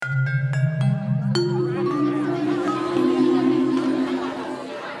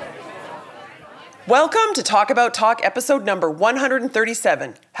Welcome to Talk About Talk episode number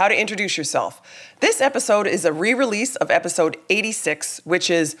 137, How to Introduce Yourself. This episode is a re-release of episode 86, which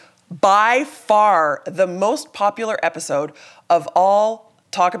is by far the most popular episode of all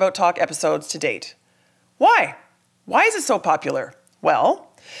Talk About Talk episodes to date. Why? Why is it so popular?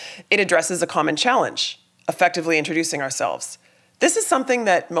 Well, it addresses a common challenge, effectively introducing ourselves. This is something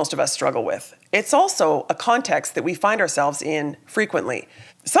that most of us struggle with. It's also a context that we find ourselves in frequently.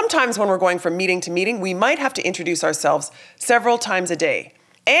 Sometimes when we're going from meeting to meeting, we might have to introduce ourselves several times a day.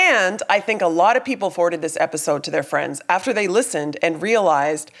 And I think a lot of people forwarded this episode to their friends after they listened and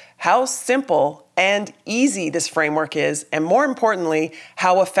realized how simple and easy this framework is, and more importantly,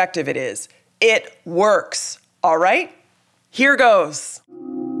 how effective it is. It works, all right? Here goes.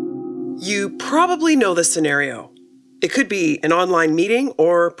 You probably know this scenario. It could be an online meeting,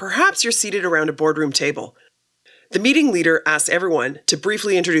 or perhaps you're seated around a boardroom table. The meeting leader asks everyone to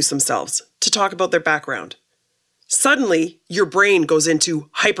briefly introduce themselves, to talk about their background. Suddenly, your brain goes into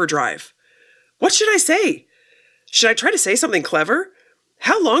hyperdrive. What should I say? Should I try to say something clever?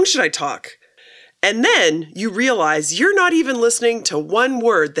 How long should I talk? And then you realize you're not even listening to one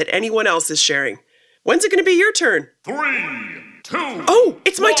word that anyone else is sharing. When's it going to be your turn? 3, 2, Oh,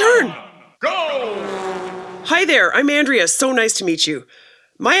 it's my turn! Go! Hi there, I'm Andrea. So nice to meet you.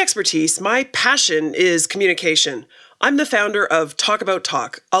 My expertise, my passion is communication. I'm the founder of Talk About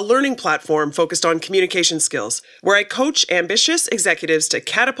Talk, a learning platform focused on communication skills, where I coach ambitious executives to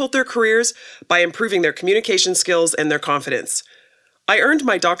catapult their careers by improving their communication skills and their confidence. I earned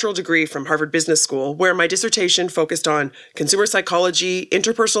my doctoral degree from Harvard Business School, where my dissertation focused on consumer psychology,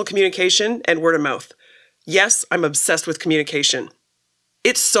 interpersonal communication, and word of mouth. Yes, I'm obsessed with communication.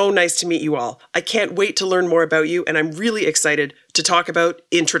 It's so nice to meet you all. I can't wait to learn more about you, and I'm really excited to talk about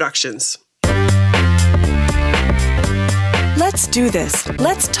introductions. Let's do this.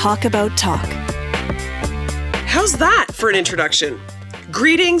 Let's talk about talk. How's that for an introduction?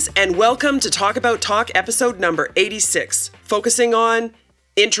 Greetings and welcome to Talk About Talk episode number 86, focusing on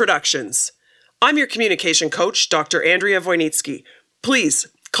introductions. I'm your communication coach, Dr. Andrea Wojnicki. Please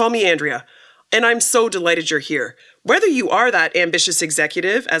call me Andrea, and I'm so delighted you're here. Whether you are that ambitious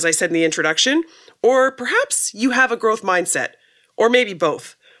executive, as I said in the introduction, or perhaps you have a growth mindset, or maybe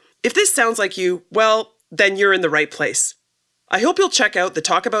both. If this sounds like you, well, then you're in the right place. I hope you'll check out the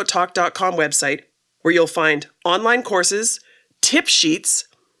talkabouttalk.com website, where you'll find online courses, tip sheets,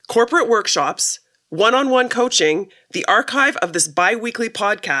 corporate workshops, one-on-one coaching, the archive of this bi-weekly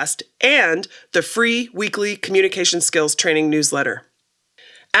podcast, and the free weekly communication skills training newsletter.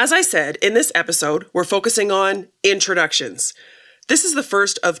 As I said, in this episode, we're focusing on introductions. This is the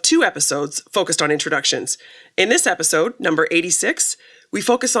first of 2 episodes focused on introductions. In this episode, number 86, we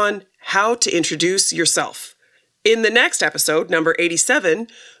focus on how to introduce yourself. In the next episode, number 87,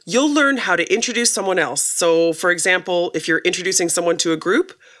 you'll learn how to introduce someone else. So, for example, if you're introducing someone to a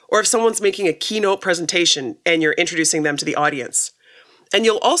group, or if someone's making a keynote presentation and you're introducing them to the audience. And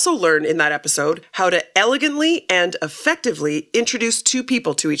you'll also learn in that episode how to elegantly and effectively introduce 2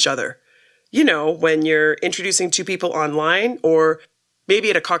 people to each other. You know, when you're introducing 2 people online, or maybe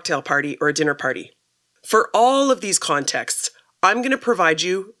at a cocktail party or a dinner party. For all of these contexts, I'm going to provide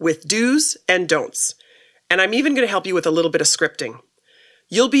you with do's and don'ts. And I'm even going to help you with a little bit of scripting.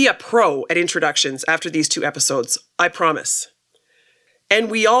 You'll be a pro at introductions after these 2 episodes, I promise.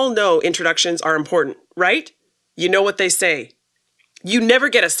 And we all know introductions are important, right? You know what they say. You never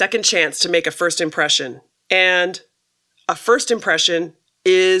get a second chance to make a first impression. And a first impression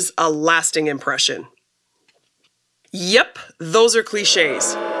is a lasting impression. Yep, those are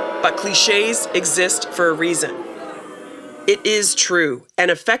cliches. But cliches exist for a reason. It is true.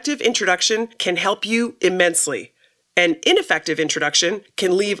 An effective introduction can help you immensely. An ineffective introduction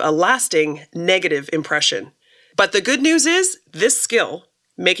can leave a lasting negative impression. But the good news is, this skill,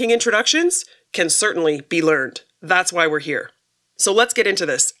 making introductions, can certainly be learned. That's why we're here. So let's get into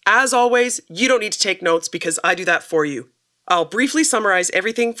this. As always, you don't need to take notes because I do that for you. I'll briefly summarize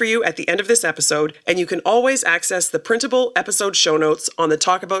everything for you at the end of this episode, and you can always access the printable episode show notes on the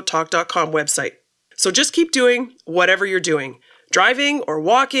talkabouttalk.com website. So just keep doing whatever you're doing. Driving or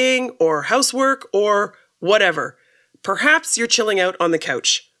walking or housework or whatever. Perhaps you're chilling out on the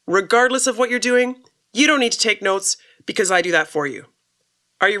couch. Regardless of what you're doing, you don't need to take notes because I do that for you.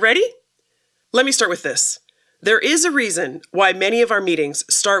 Are you ready? Let me start with this. There is a reason why many of our meetings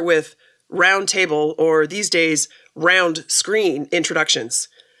start with round table, or these days, round screen introductions.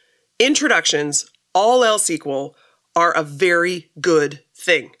 Introductions, all else equal, are a very good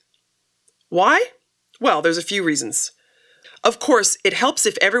thing. Why? Well, there's a few reasons. Of course, it helps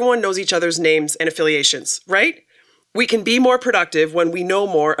if everyone knows each other's names and affiliations, right? We can be more productive when we know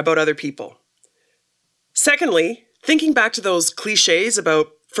more about other people. Secondly, thinking back to those cliches about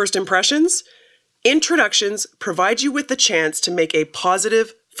first impressions, introductions provide you with the chance to make a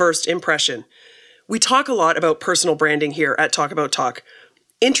positive first impression. We talk a lot about personal branding here at Talk About Talk.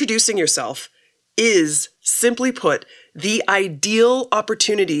 Introducing yourself is, simply put, the ideal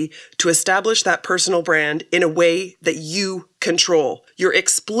opportunity to establish that personal brand in a way that you control. You're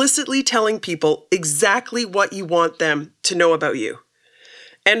explicitly telling people exactly what you want them to know about you.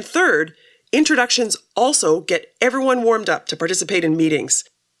 And third, introductions also get everyone warmed up to participate in meetings.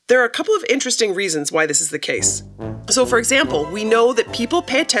 There are a couple of interesting reasons why this is the case. So, for example, we know that people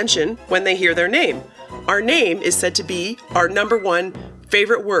pay attention when they hear their name. Our name is said to be our number one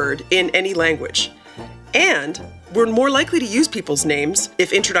favorite word in any language. And we're more likely to use people's names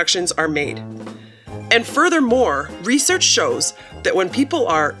if introductions are made. And furthermore, research shows that when people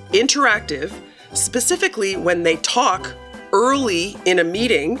are interactive, specifically when they talk early in a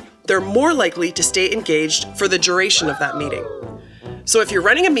meeting, they're more likely to stay engaged for the duration of that meeting. So if you're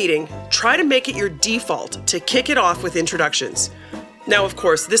running a meeting, try to make it your default to kick it off with introductions. Now, of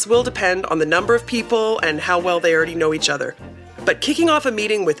course, this will depend on the number of people and how well they already know each other. But kicking off a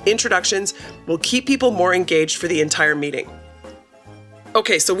meeting with introductions will keep people more engaged for the entire meeting.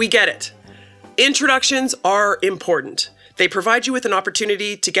 Okay, so we get it. Introductions are important. They provide you with an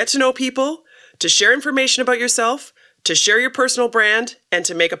opportunity to get to know people, to share information about yourself, to share your personal brand, and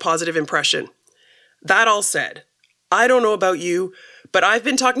to make a positive impression. That all said, I don't know about you, but I've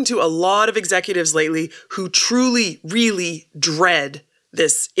been talking to a lot of executives lately who truly, really dread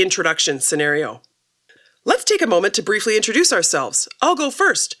this introduction scenario. Let's take a moment to briefly introduce ourselves. I'll go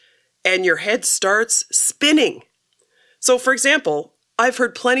first, and your head starts spinning. So, for example, I've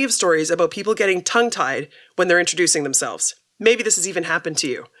heard plenty of stories about people getting tongue-tied when they're introducing themselves. Maybe this has even happened to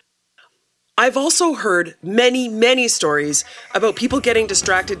you. I've also heard many, many stories about people getting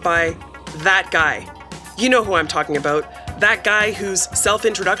distracted by that guy. You know who I'm talking about. That guy whose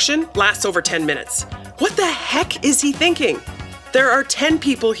self-introduction lasts over 10 minutes. What the heck is he thinking? There are 10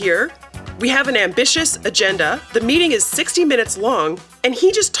 people here. We have an ambitious agenda. The meeting is 60 minutes long, and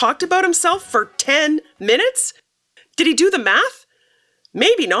he just talked about himself for 10 minutes? Did he do the math?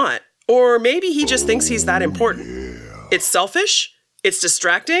 Maybe not. Or maybe he just thinks he's that important. It's selfish, it's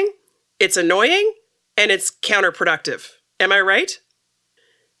distracting, it's annoying, and it's counterproductive. Am I right?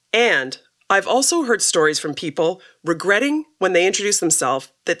 And I've also heard stories from people regretting when they introduce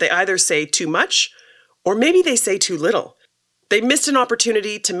themselves that they either say too much or maybe they say too little. They missed an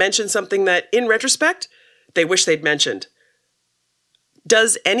opportunity to mention something that, in retrospect, they wish they'd mentioned.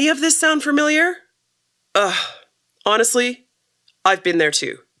 Does any of this sound familiar? Honestly, I've been there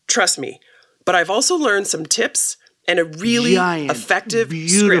too. Trust me. But I've also learned some tips and a really effective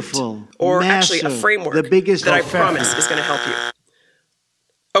script, or actually a framework that I promise is going to help you.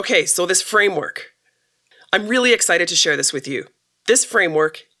 Okay, so this framework. I'm really excited to share this with you. This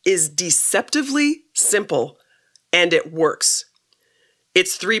framework is deceptively simple, and it works.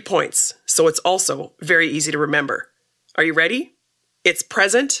 It's 3 points, so it's also very easy to remember. Are you ready? It's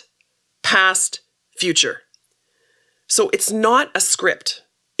present, past, future. So it's not a script.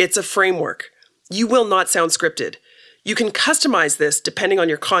 It's a framework. You will not sound scripted. You can customize this depending on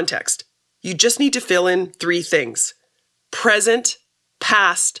your context. You just need to fill in 3 things: present,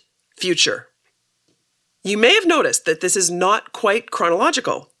 past, future. You may have noticed that this is not quite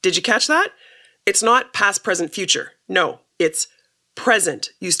chronological. Did you catch that? It's not past, present, future. No, it's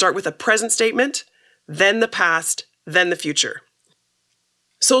present. You start with a present statement, then the past, then the future.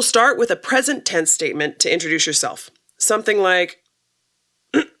 So start with a present tense statement to introduce yourself. Something like,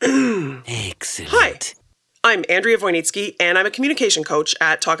 Excellent. Hi, I'm Andrea Wojnicki, and I'm a communication coach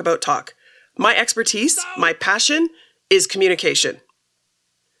at Talk About Talk. My expertise, my passion, is communication.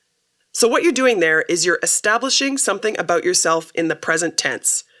 So what you're doing there is you're establishing something about yourself in the present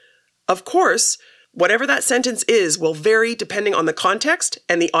tense. Of course, whatever that sentence is will vary depending on the context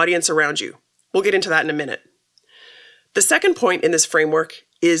and the audience around you. We'll get into that in a minute. The second point in this framework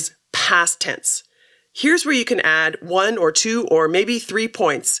is past tense. Here's where you can add 1 or 2 or maybe 3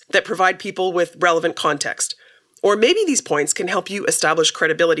 points that provide people with relevant context. Or maybe these points can help you establish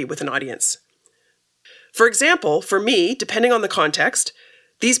credibility with an audience. For example, for me, depending on the context,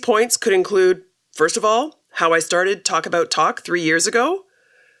 these points could include, first of all, how I started Talk About Talk 3 years ago.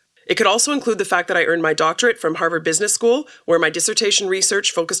 It could also include the fact that I earned my doctorate from Harvard Business School, where my dissertation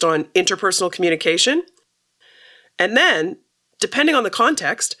research focused on interpersonal communication. And then, depending on the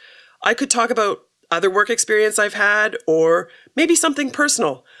context, I could talk about other work experience I've had, or maybe something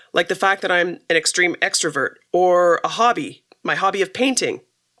personal, like the fact that I'm an extreme extrovert, or a hobby, my hobby of painting,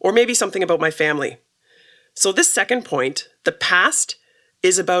 or maybe something about my family. So this second point, the past,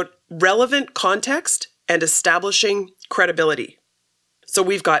 is about relevant context and establishing credibility. So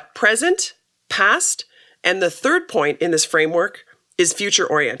we've got present, past, and the third point in this framework is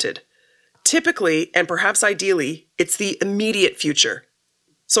future-oriented. Typically, and perhaps ideally, it's the immediate future.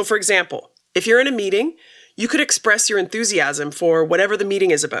 So for example, if you're in a meeting, you could express your enthusiasm for whatever the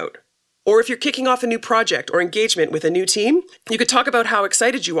meeting is about. Or if you're kicking off a new project or engagement with a new team, you could talk about how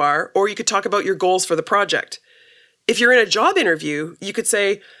excited you are, or you could talk about your goals for the project. If you're in a job interview, you could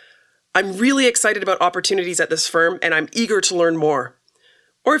say, I'm really excited about opportunities at this firm and I'm eager to learn more.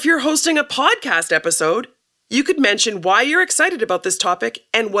 Or if you're hosting a podcast episode, you could mention why you're excited about this topic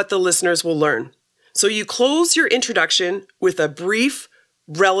and what the listeners will learn. So you close your introduction with a brief,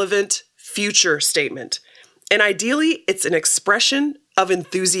 relevant future statement. And ideally, it's an expression of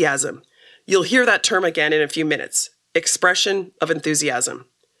enthusiasm. You'll hear that term again in a few minutes. Expression of enthusiasm.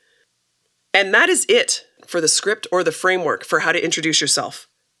 And that is it for the script or the framework for how to introduce yourself.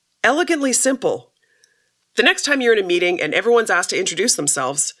 Elegantly simple. The next time you're in a meeting and everyone's asked to introduce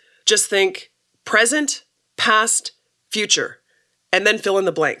themselves, just think present, past, future, and then fill in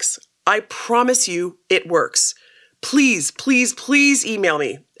the blanks. I promise you it works. Please, please, please email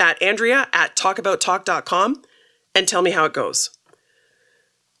me at andrea@talkabouttalk.com and tell me how it goes.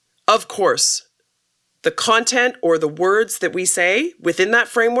 Of course, the content or the words that we say within that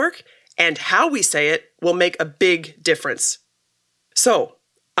framework and how we say it will make a big difference. So,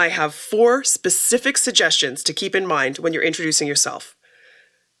 I have 4 specific suggestions to keep in mind when you're introducing yourself.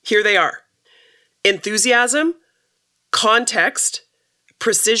 Here they are: enthusiasm, context,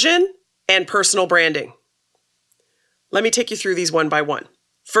 precision, and personal branding. Let me take you through these one by one.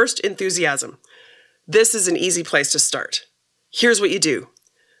 First, enthusiasm. This is an easy place to start. Here's what you do.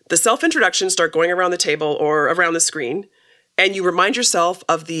 The self-introductions start going around the table or around the screen, and you remind yourself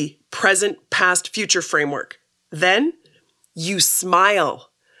of the present, past, future framework. Then, you smile.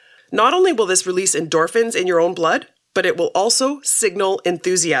 Not only will this release endorphins in your own blood, but it will also signal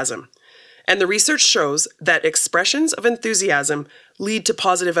enthusiasm. And the research shows that expressions of enthusiasm lead to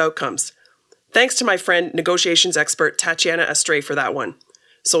positive outcomes. Thanks to my friend, negotiations expert Tatiana Astray for that one.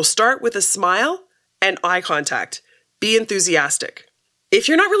 So start with a smile and eye contact. Be enthusiastic. If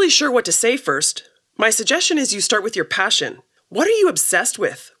you're not really sure what to say first, my suggestion is you start with your passion. What are you obsessed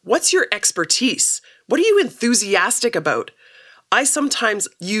with? What's your expertise? What are you enthusiastic about? I sometimes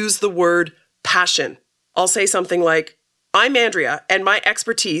use the word passion. I'll say something like, I'm Andrea, and my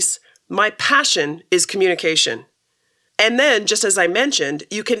expertise, my passion is communication. And then, just as I mentioned,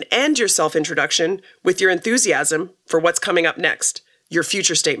 you can end your self-introduction with your enthusiasm for what's coming up next, your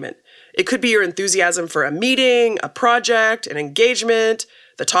future statement. It could be your enthusiasm for a meeting, a project, an engagement,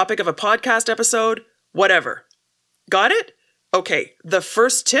 the topic of a podcast episode, whatever. Got it? Okay, the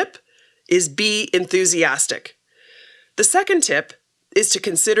first tip is be enthusiastic. The second tip is to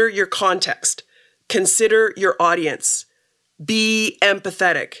consider your context. Consider your audience. Be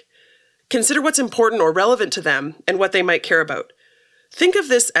empathetic. Consider what's important or relevant to them and what they might care about. Think of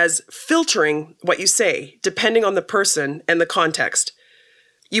this as filtering what you say, depending on the person and the context.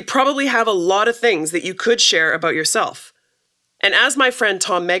 You probably have a lot of things that you could share about yourself. And as my friend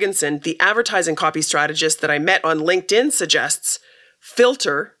Tom Meganson, the advertising copy strategist that I met on LinkedIn, suggests,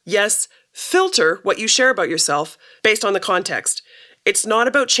 filter, yes, filter what you share about yourself based on the context. It's not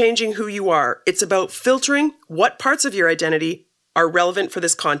about changing who you are. It's about filtering what parts of your identity are relevant for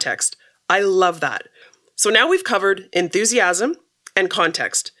this context. I love that. So now we've covered enthusiasm and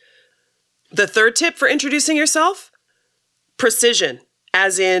context. The third tip for introducing yourself? Precision,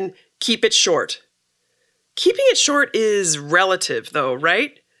 as in keep it short. Keeping it short is relative though,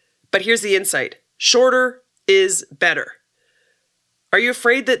 right? But here's the insight. Shorter is better. Are you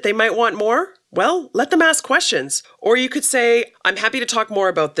afraid that they might want more? Well, let them ask questions. Or you could say, I'm happy to talk more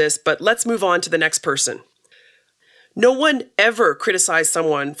about this, but let's move on to the next person. No one ever criticized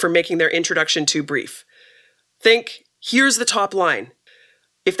someone for making their introduction too brief. Think, here's the top line.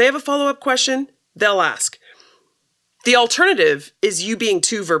 If they have a follow-up question, they'll ask. The alternative is you being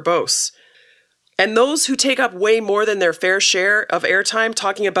too verbose. And those who take up way more than their fair share of airtime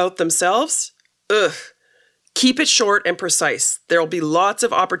talking about themselves, keep it short and precise. There'll be lots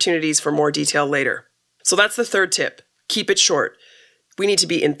of opportunities for more detail later. So that's the third tip. Keep it short. We need to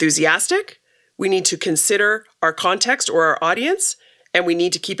be enthusiastic. We need to consider our context or our audience, and we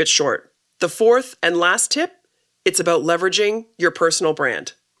need to keep it short. The fourth and last tip, it's about leveraging your personal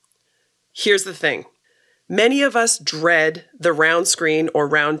brand. Here's the thing. Many of us dread the round screen or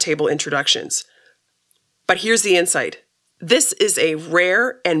round table introductions. But here's the insight. This is a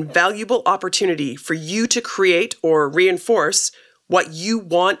rare and valuable opportunity for you to create or reinforce what you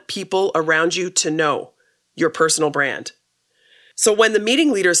want people around you to know, your personal brand. So when the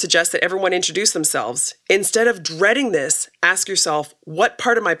meeting leader suggests that everyone introduce themselves, instead of dreading this, ask yourself, what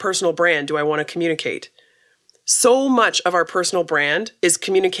part of my personal brand do I want to communicate? So much of our personal brand is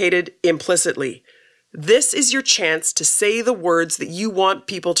communicated implicitly. This is your chance to say the words that you want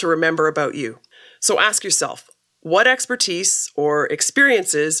people to remember about you. So ask yourself, what expertise or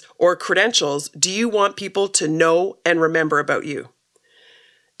experiences or credentials do you want people to know and remember about you?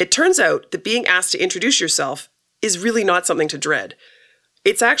 It turns out that being asked to introduce yourself is really not something to dread.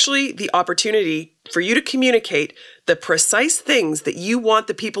 It's actually the opportunity for you to communicate the precise things that you want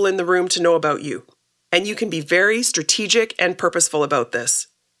the people in the room to know about you. And you can be very strategic and purposeful about this.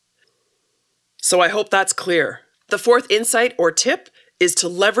 So I hope that's clear. The fourth insight or tip is to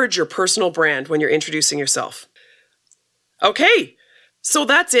leverage your personal brand when you're introducing yourself. Okay, so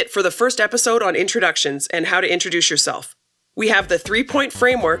that's it for the first episode on introductions and how to introduce yourself. We have the 3-point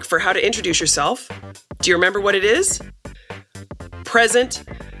framework for how to introduce yourself. Do you remember what it is? Present,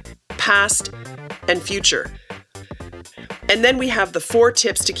 past, and future. And then we have the 4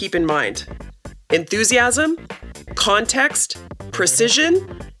 tips to keep in mind: enthusiasm, context,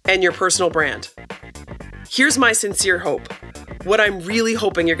 precision, and your personal brand. Here's my sincere hope. What I'm really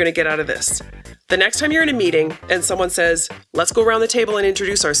hoping you're going to get out of this. The next time you're in a meeting and someone says, let's go around the table and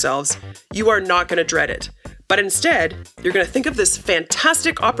introduce ourselves, you are not going to dread it. But instead, you're going to think of this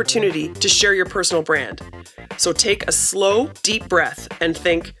fantastic opportunity to share your personal brand. So take a slow, deep breath and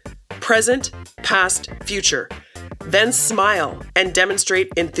think present, past, future. Then smile and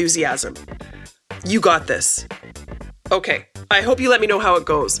demonstrate enthusiasm. You got this. Okay, I hope you let me know how it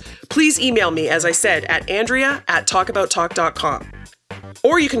goes. Please email me, as I said, at andrea@talkabouttalk.com.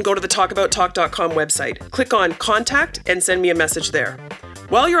 Or you can go to the talkabouttalk.com website, click on Contact, and send me a message there.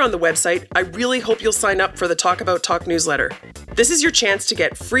 While you're on the website, I really hope you'll sign up for the Talk About Talk newsletter. This is your chance to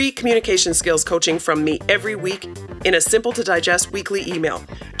get free communication skills coaching from me every week in a simple-to-digest weekly email.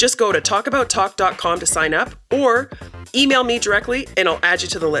 Just go to talkabouttalk.com to sign up, or email me directly and I'll add you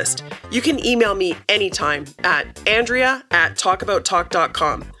to the list. You can email me anytime at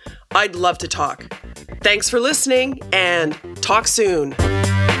andrea@talkabouttalk.com. I'd love to talk. Thanks for listening, and talk soon.